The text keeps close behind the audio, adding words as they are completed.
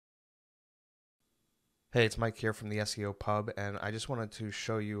Hey, it's Mike here from the SEO Pub, and I just wanted to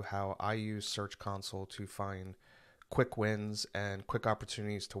show you how I use Search Console to find quick wins and quick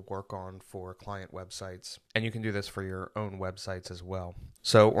opportunities to work on for client websites. And you can do this for your own websites as well.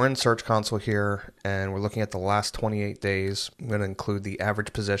 So we're in Search Console here, and we're looking at the last 28 days. I'm going to include the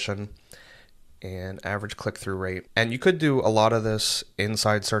average position and average click-through rate. And you could do a lot of this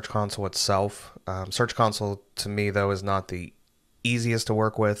inside Search Console itself. Search Console, to me, though, is not the easiest to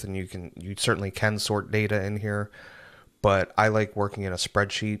work with, and you certainly can sort data in here, but I like working in a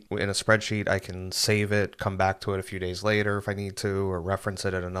spreadsheet. In a spreadsheet, I can save it, come back to it a few days later if I need to, or reference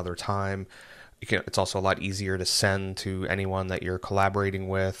it at another time. It's also a lot easier to send to anyone that you're collaborating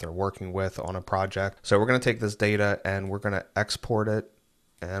with or working with on a project. So we're going to take this data and we're going to export it,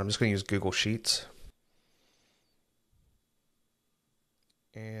 and I'm just going to use Google Sheets.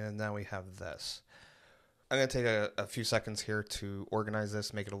 And now we have this. I'm going to take a few seconds here to organize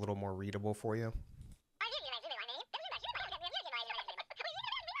this, make it a little more readable for you.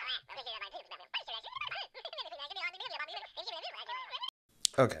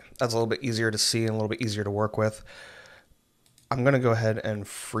 Okay, that's a little bit easier to see and a little bit easier to work with. I'm going to go ahead and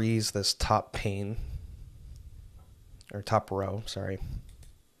freeze this top pane, or top row, sorry.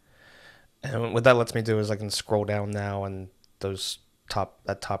 And what that lets me do is I can scroll down now and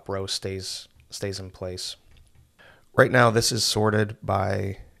that top row stays in place. Right now, this is sorted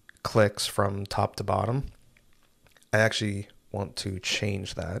by clicks from top to bottom. I actually want to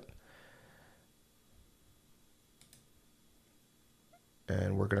change that.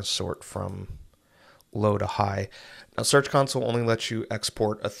 And we're going to sort from low to high. Now, Search Console only lets you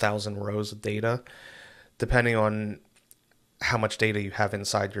export 1,000 rows of data. Depending on how much data you have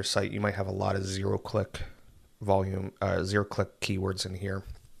inside your site, you might have a lot of zero-click keywords in here.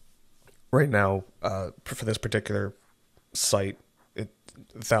 Right now, for this particular site,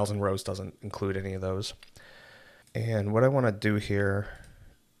 1,000 rows doesn't include any of those. And what I want to do here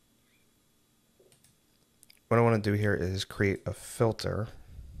is create a filter.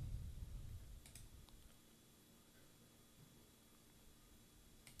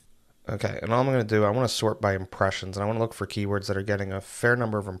 Okay, and all I'm going to do, I want to sort by impressions, and I want to look for keywords that are getting a fair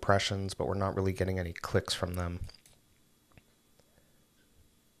number of impressions, but we're not really getting any clicks from them.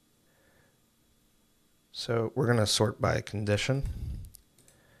 So we're going to sort by condition,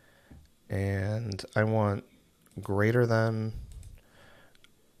 and I want greater than,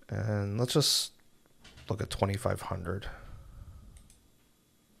 and let's just look at 2,500.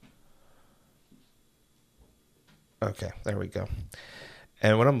 Okay, there we go.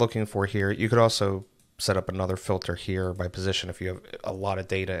 And what I'm looking for here, you could also set up another filter here by position if you have a lot of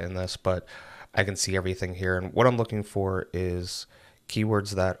data in this, but I can see everything here. And what I'm looking for is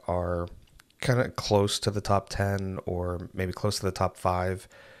keywords that are kind of close to the top 10 or maybe close to the top 5,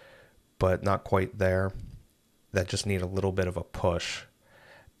 but not quite there, that just need a little bit of a push,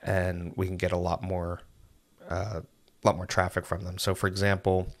 and we can get a lot more traffic from them. So for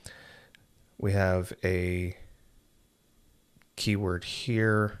example, we have a keyword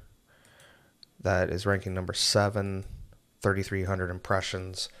here that is ranking number 7, 3,300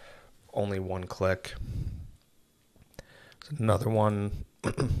 impressions, only 1 click. Another one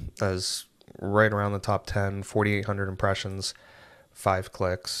is right around the top 10, 4,800 impressions, 5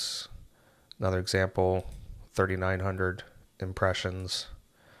 clicks. Another example, 3,900 impressions,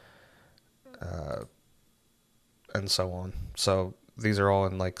 and so on. So these are all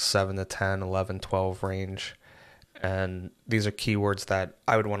in like 7 to 10, 11, 12 range. And these are keywords that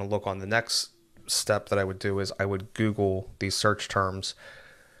I would want to look on. The next step that I would do is I would Google these search terms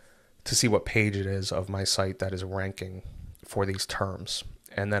to see what page it is of my site that is ranking for these terms.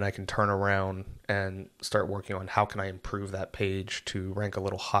 And then I can turn around and start working on how can I improve that page to rank a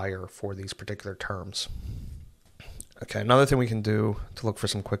little higher for these particular terms. Okay, another thing we can do to look for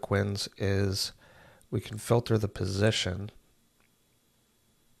some quick wins is we can filter the position.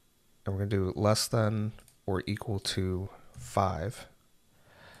 And we're going to do less than or equal to 5.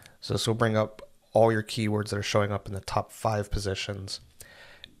 So this will bring up all your keywords that are showing up in the top 5 positions.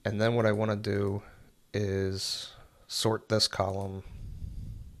 And then what I want to do is sort this column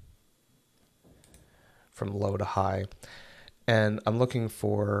from low to high. And I'm looking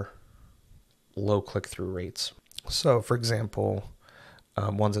for low click-through rates. So for example,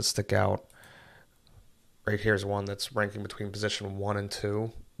 ones that stick out, right here is one that's ranking between position 1 and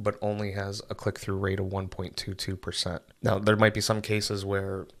 2, but only has a click-through rate of 1.22%. Now, there might be some cases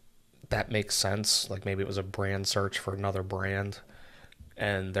where that makes sense, like maybe it was a brand search for another brand,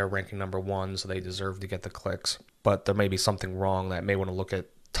 and they're ranking number 1, so they deserve to get the clicks. But there may be something wrong that may want to look at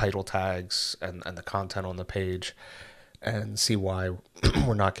title tags and the content on the page and see why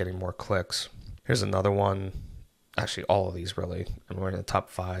we're not getting more clicks. Here's another one. Actually, all of these really. And we're in the top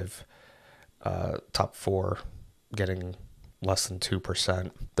 5, top 4, getting less than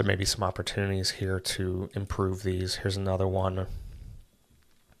 2%. There may be some opportunities here to improve these. Here's another one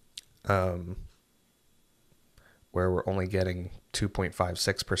where we're only getting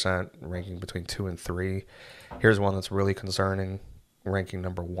 2.56%, ranking between 2 and 3. Here's one that's really concerning, ranking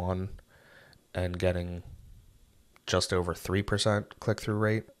number 1 and getting just over 3% click-through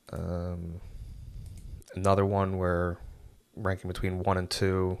rate. Another one where ranking between 1 and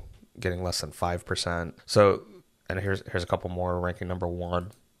 2, getting less than 5%. So, and here's a couple more, ranking number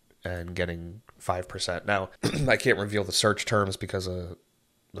 1 and getting 5%. Now, I can't reveal the search terms because of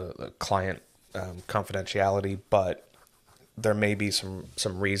the client confidentiality, but there may be some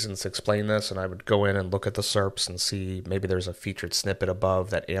reasons to explain this, and I would go in and look at the SERPs and see maybe there's a featured snippet above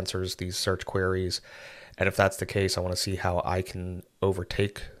that answers these search queries. And if that's the case, I want to see how I can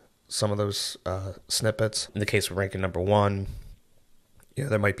overtake some of those snippets. In the case of ranking number 1,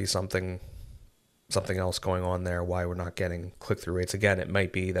 there might be something else going on there, why we're not getting click-through rates. Again, it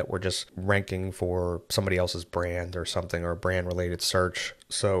might be that we're just ranking for somebody else's brand or something, or a brand-related search.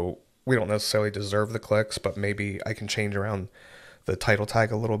 So we don't necessarily deserve the clicks, but maybe I can change around the title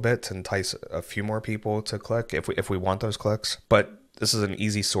tag a little bit to entice a few more people to click if we want those clicks. But this is an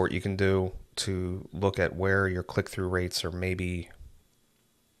easy sort you can do to look at where your click-through rates are maybe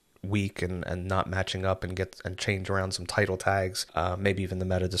weak and not matching up, and change around some title tags, maybe even the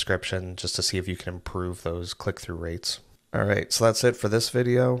meta description, just to see if you can improve those click-through rates. All right, so that's it for this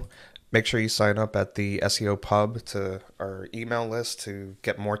video. Make sure you sign up at the SEO Pub to our email list to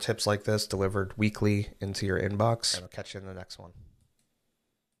get more tips like this delivered weekly into your inbox. And I'll catch you in the next one.